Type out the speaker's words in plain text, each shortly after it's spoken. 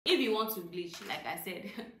If you want to bleach, like I said,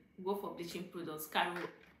 go for bleaching products.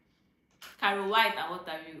 Caro White and what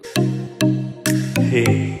have you.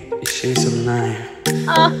 Hey, it's Shades of Naya.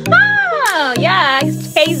 Oh, yeah,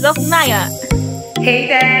 it's Shades of Naya. Hey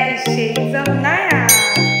there, it's Shades of Naya.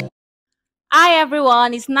 Hi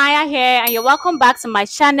everyone, it's Naya here and you're welcome back to my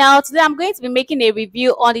channel. Today I'm going to be making a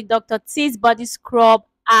review on the Dr. Teal'S body scrub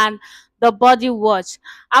and the body wash.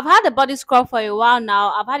 I've had the body scrub for a while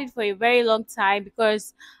now. I've had it for a very long time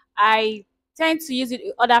because I tend to use it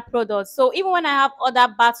with other products. So even when I have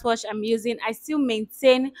other bath wash I'm using, I still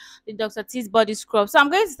maintain the Dr. Teal'S body scrub. So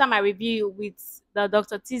I'm going to start my review with the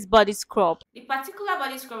Dr. Teal'S body scrub. The particular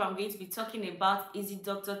body scrub I'm going to be talking about is the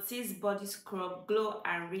Dr. Teal'S body scrub glow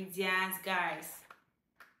and radiance, guys.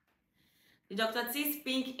 The Dr. Teal'S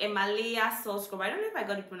pink Himalaya salt scrub. I don't know if I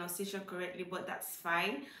got the pronunciation correctly, but that's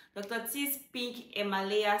fine. Dr. Teal'S pink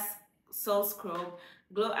Himalaya salt scrub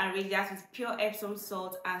glow and radiance with pure Epsom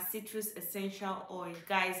salt and citrus essential oil.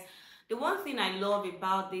 Guys, the one thing I love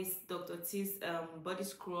about this Dr. Teal'S body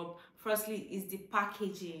scrub, firstly, is the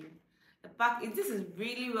packaging. This is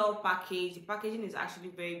really well packaged. The packaging is actually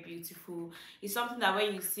very beautiful. It's something that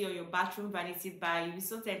when you see on your bathroom vanity bar, you'll be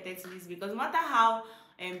so tempted to use, because no matter how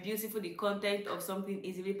beautiful the content of something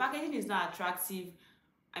is, if the packaging is not attractive,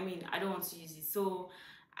 I mean, I don't want to use it. So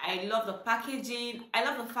I love the packaging. I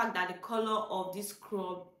love the fact that the color of this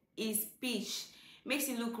scrub is peach. Makes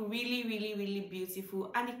it look really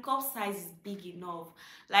beautiful, and the cup size is big enough.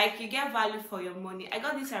 Like, you get value for your money. I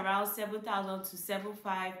got this around 7,000 to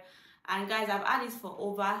 7,500, and guys, I've had this for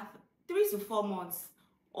over 3 to 4 months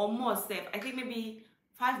or more. I think maybe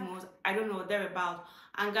 5 months, I don't know, thereabout.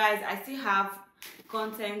 And guys, I still have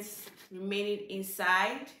contents remaining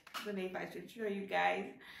inside. I don't know if I should show you guys.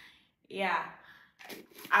 Yeah.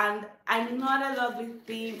 And another lovely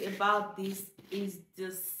thing about this is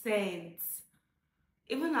the scent.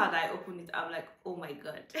 Even now that I open it, I'm like, oh my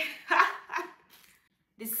god.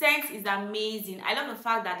 The scent is amazing. I love the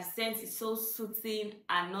fact that the scent is so soothing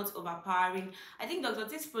and not overpowering. I think Dr.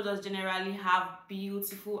 Teal'S products generally have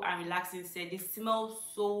beautiful and relaxing scent. They smell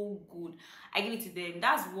so good. I give it to them.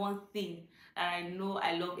 That's one thing that I know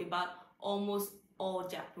I love about almost all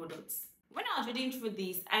their products. When I was reading through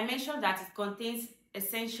this, I mentioned that it contains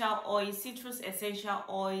essential oils, citrus essential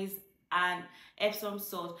oils, and Epsom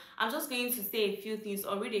salt. I'm just going to say a few things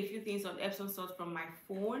or read a few things on Epsom salt from my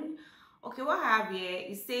phone. Okay, what I have here,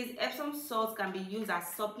 it says Epsom salt can be used as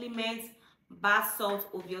supplement, bath salt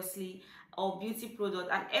obviously, or beauty product.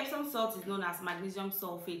 And Epsom salt is known as magnesium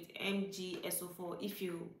sulfate, MgSO4, if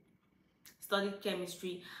you studied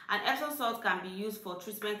chemistry. And Epsom salt can be used for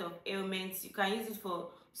treatment of ailments. You can use it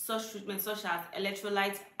for such treatments such as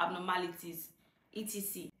electrolyte abnormalities,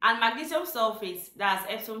 etc. And magnesium sulfate, that's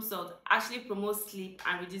Epsom salt, actually promotes sleep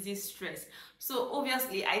and reduces stress. So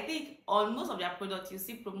obviously, I think on most of their products you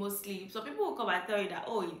see promote sleep. So people will come and tell you that,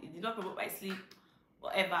 oh, it did not promote my sleep,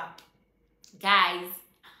 whatever. Guys,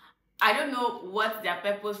 I don't know what their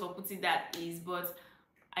purpose for putting that is, but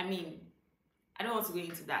I mean, I don't want to go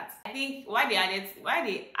into that. I think why they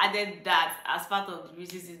added that as part of the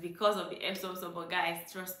reasons is because of the Epsom salt. But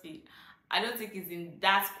guys, trust me, I don't think it's in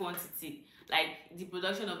that quantity. Like, the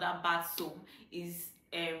production of that bath soap is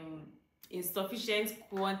in sufficient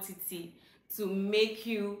quantity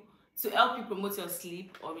to help you promote your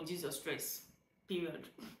sleep or reduce your stress, period.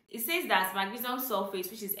 It says that magnesium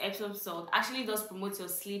sulfate, which is Epsom salt, actually does promote your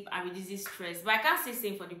sleep and reduces stress. But I can't say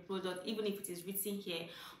same for the product, even if it is written here.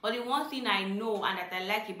 But the one thing I know and that I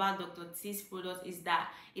like about Dr. Teal'S product is that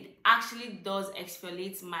it actually does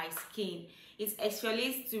exfoliate my skin. It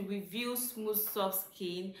exfoliates to reveal smooth, soft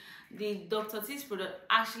skin. The Dr. Teal'S product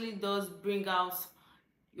actually does bring out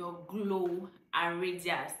your glow and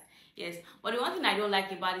radiance. Yes, but the one thing I don't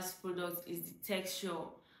like about this product is the texture.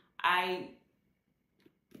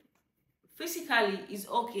 Physically it's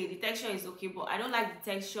okay, the texture is okay, but I don't like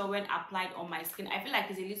the texture when applied on my skin. I feel like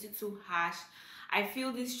it's a little too harsh. I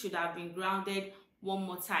feel this should have been grounded one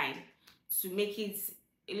more time to make it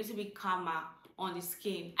a little bit calmer on the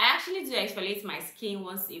skin. I actually do exfoliate my skin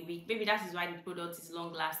once a week. Maybe that is why the product is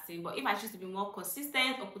long lasting, but if I choose to be more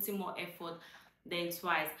consistent or putting more effort, then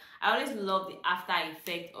twice. I always love the after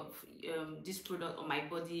effect of this product on my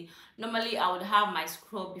body. Normally I would have my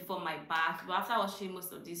scrub before my bath, but after watching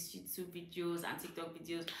most of these YouTube videos and TikTok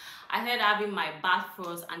videos, I started having my bath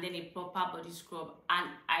first and then a proper body scrub, and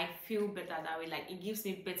I feel better that way. Like, it gives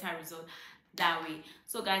me better results that way.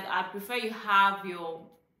 So guys, I prefer you have your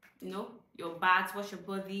your bath, wash your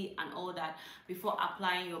body and all that before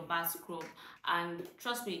applying your bath scrub. And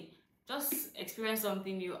trust me, just experience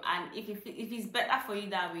something new, and if it's better for you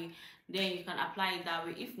that way, then you can apply it that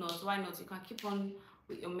way. If not, why not? You can keep on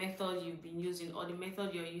with your method you've been using or the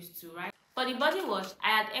method you're used to, right? For the body wash,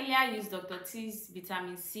 I had earlier used Dr. Teal'S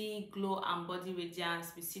Vitamin C Glow and Body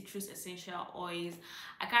Radiance with citrus essential oils.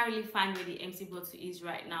 I can't really find where the empty bottle is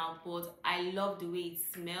right now, but I love the way it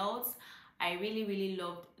smells. I really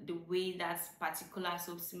loved the way that particular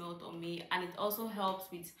soap smelled on me, and it also helps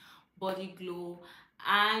with body glow.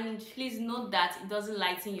 And please note that it doesn't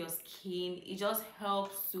lighten your skin, it just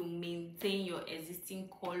helps to maintain your existing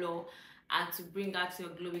color and to bring out your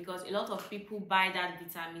glow, because a lot of people buy that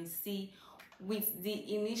vitamin C with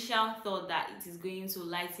the initial thought that it is going to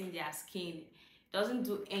lighten their skin. It doesn't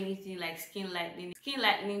do anything like skin lightening. Skin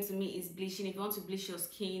lightening to me is bleaching. If you want to bleach your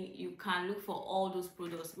skin, you can look for all those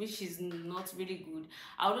products, which is not really good.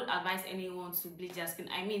 I wouldn't advise anyone to bleach their skin.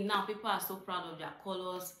 I mean, now people are so proud of their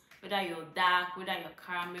colors, whether you're dark, whether you're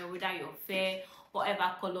caramel, whether you're fair,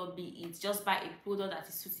 whatever color be it, just buy a product that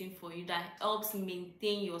is suiting for you, that helps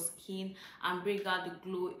maintain your skin and bring out the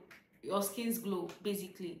glow, your skin's glow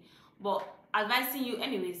basically. But advising you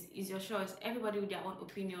anyways is your choice, everybody with their own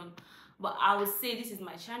opinion. But I would say this is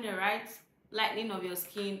my channel, right? Lightening of your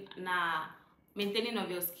skin, nah. Maintaining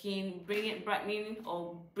of your skin, bringing brightening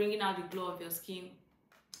or bringing out the glow of your skin,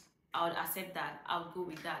 I would accept that. I'll go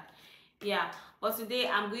with that. Yeah, but today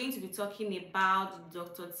I'm going to be talking about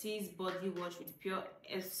Dr. Teal'S body wash with pure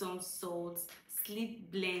Epsom salt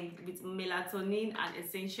sleep blend with melatonin and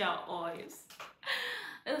essential oils.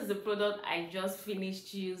 This is the product I just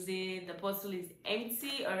finished using. The bottle is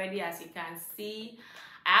empty already, as you can see.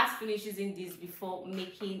 I have finished using this before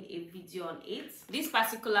making a video on it. This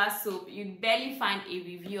particular soap, you barely find a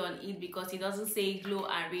review on it because it doesn't say glow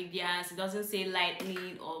and radiance, it doesn't say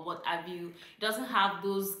lightening or what have you. It doesn't have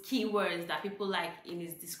those keywords that people like in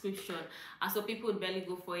its description, and so people would barely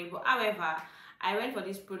go for it. But however, I went for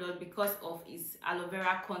this product because of its aloe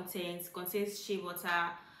vera contains shea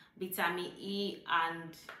butter, vitamin E,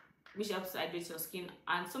 and which helps to hydrate your skin,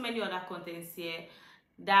 and so many other contents here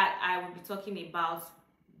that I will be talking about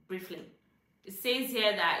briefly. It says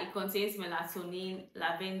here that it contains melatonin,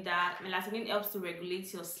 lavender. Melatonin helps to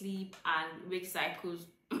regulate your sleep and wake cycles.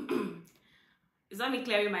 It's not me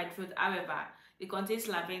clearing my throat, however, it contains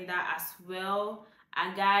lavender as well.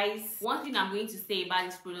 And guys, one thing I'm going to say about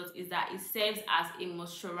this product is that it serves as a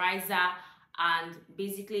moisturizer and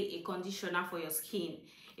basically a conditioner for your skin.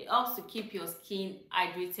 It helps to keep your skin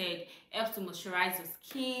hydrated, helps to moisturize your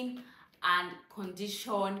skin and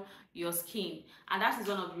condition your skin, and that is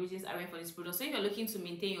one of the reasons I went for this product. So if you're looking to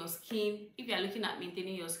maintain your skin, if you're looking at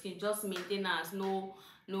maintaining your skin, just maintenance, no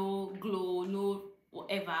glow, no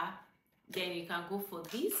whatever, then you can go for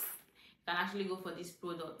this. You can actually go for this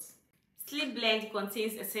product. Sleep blend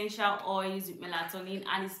contains essential oils with melatonin,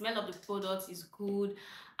 and the smell of the product is good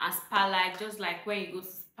and spa-like, just like when you go to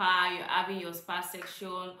spa, you're having your spa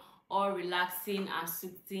section, all relaxing and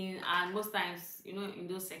soothing. And most times, you know, in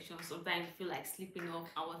those sections, sometimes you feel like sleeping off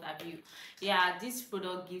and what have you. Yeah, this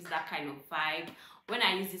product gives that kind of vibe. When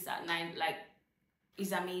I use this at night, like,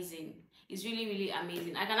 it's amazing. It's really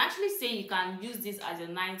amazing. I can actually say you can use this as your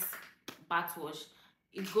night bath wash.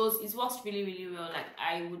 It works really well. Like,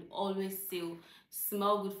 I would always say,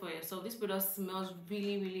 smell good for yourself. This product smells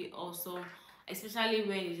really awesome, especially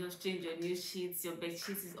when you just change your new sheets, your bed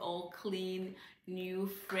sheets is all clean, new,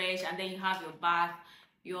 fresh, and then you have your bath,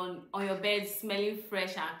 you're on your bed smelling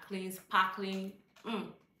fresh and clean, sparkling.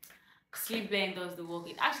 Sleep blend does the work.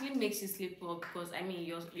 It actually makes you sleep well, because I mean,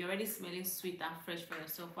 you're already smelling sweet and fresh for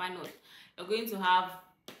yourself. Why not? You're going to have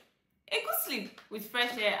a good sleep with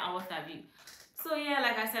fresh air and what have you. So yeah,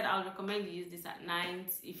 like I said, I would recommend you use this at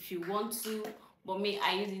night if you want to. But me,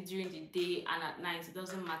 I use it during the day and at night, it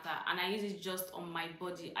doesn't matter. And I use it just on my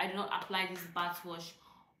body. I do not apply this bath wash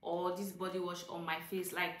or this body wash on my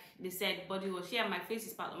face. Like they said, body wash, yeah, my face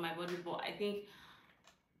is part of my body, but I think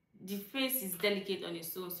the face is delicate on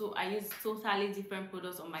its own, so I use totally different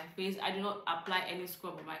products on my face. I do not apply any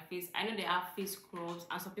scrub on my face. I know they have face scrubs,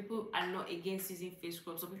 and some people are not against using face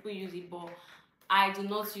scrubs, so people use it, but I do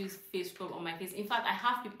not use face scrub on my face. In fact, I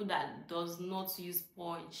have people that does not use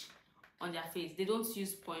sponge on their face. They don't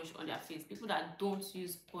use sponge on their face. People that don't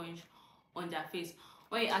use sponge on their face,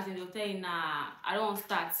 when you ask them, they'll tell you, nah, I don't want to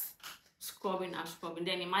start scrubbing and scrubbing.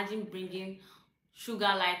 Then imagine bringing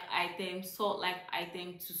sugar-like item, salt-like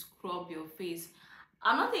item to scrub your face.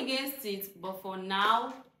 I'm not against it, but for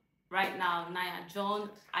now, right now, Naya John,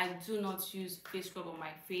 I do not use face scrub on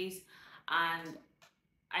my face, and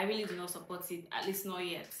I really do not support it, at least not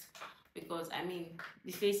yet, because I mean,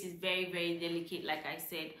 the face is very delicate, like I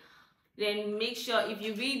said. Then make sure if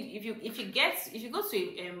you go to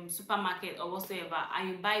a supermarket or whatsoever and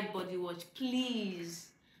you buy body wash, please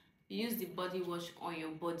use the body wash on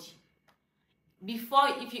your body. before,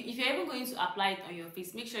 if you're even going to apply it on your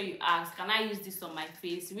face, make sure you ask, can I use this on my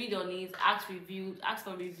face? Read on it, ask for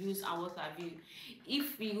reviews and what have you.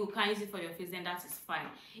 If you can use it for your face, then that is fine.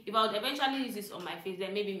 If I would eventually use this on my face,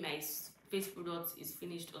 then maybe my face product is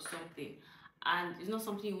finished or something, and it's not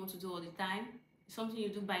something you want to do all the time. It's something you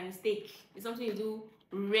do by mistake. It's something you do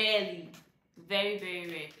rarely, very, very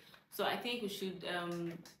rare. So I think we should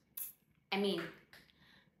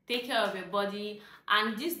take care of your body.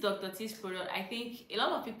 And this Dr. Teal'S product, I think a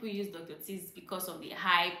lot of people use Dr. Teal'S because of the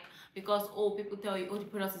hype, because people tell you, the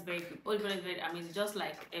product is very good, the product is very amazing, just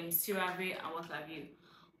like CeraVe and what have you.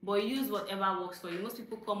 But use whatever works for you. Most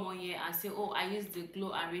people come on here and say, I used the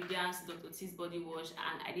Glow and Radiance Dr. Teal'S body wash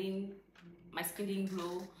and my skin didn't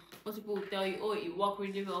glow. Most people will tell you, it worked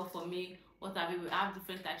really well for me. What have you? We have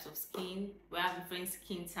different types of skin. We have different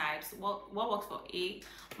skin types. What works for A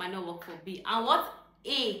might not work for B, and what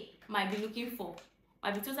A might be looking for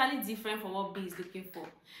might be totally different from what B is looking for.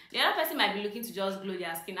 The other person might be looking to just glow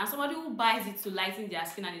their skin, and somebody who buys it to lighten their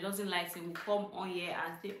skin and it doesn't lighten will come on here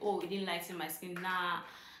and say, it didn't lighten my skin. Nah,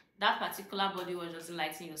 that particular body wash doesn't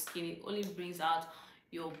lighten your skin. It only brings out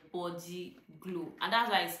your body glow, and that's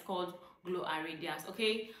why it's called Glow and Radiance.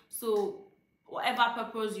 Okay, so whatever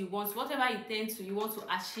purpose you want, whatever you want to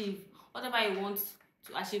achieve, whatever you want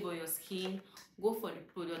to achieve on your skin, go for the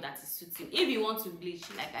product that is suiting. If you want to bleach,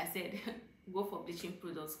 like I said, go for bleaching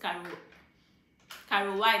products,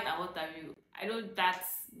 Caro White and what have you. I know that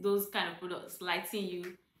those kind of products lighten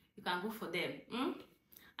you can go for them.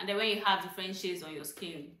 And then when you have different shades on your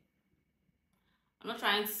skin, I'm not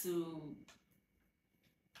trying to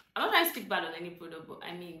speak bad on any product, but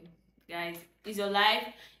guys, it's your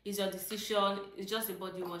life, it's your decision. It's just a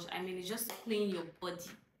body wash. It's just to clean your body.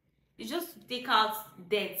 It's just to take out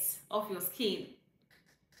dirt off your skin.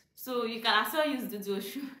 So you can as well use the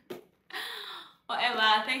Doshu.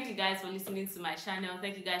 Whatever. Thank you guys for listening to my channel.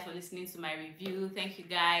 Thank you guys for listening to my review. Thank you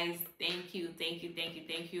guys. Thank you.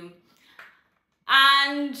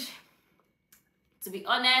 And to be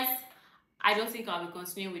honest, I don't think I'll be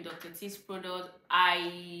continuing with Dr. Teal'S product.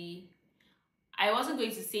 I wasn't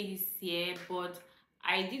going to say this here, but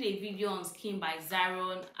I did a video on Skin by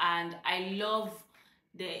Zaron, and I love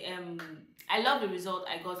the result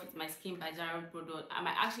I got with my Skin by Zaron product. I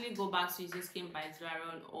might actually go back to using Skin by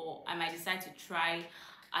Zaron, or I might decide to try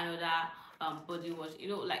another body wash.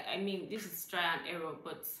 This is trial and error,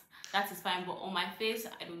 but that is fine. But on my face,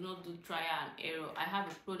 I do not do trial and error. I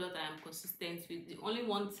have a product that I'm consistent with. The only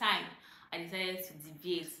one time I decided to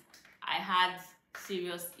deviate, I had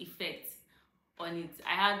serious effects on it.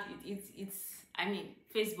 I had it's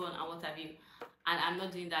face burn and what have you, and I'm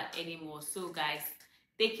not doing that anymore. So guys,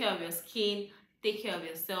 take care of your skin, take care of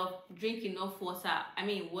yourself, drink enough water.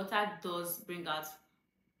 Water does bring out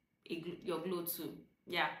your glow too.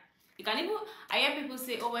 Yeah, you can even, I hear people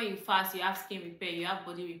say, when you fast you have skin repair, you have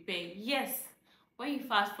body repair. Yes, when you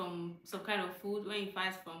fast from some kind of food, when you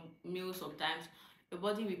fast from meals, sometimes your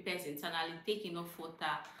body repairs internally. Take enough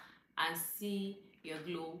water and see your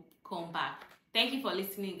glow come back. Thank you for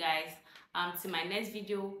listening, guys. To my next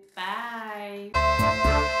video. Bye.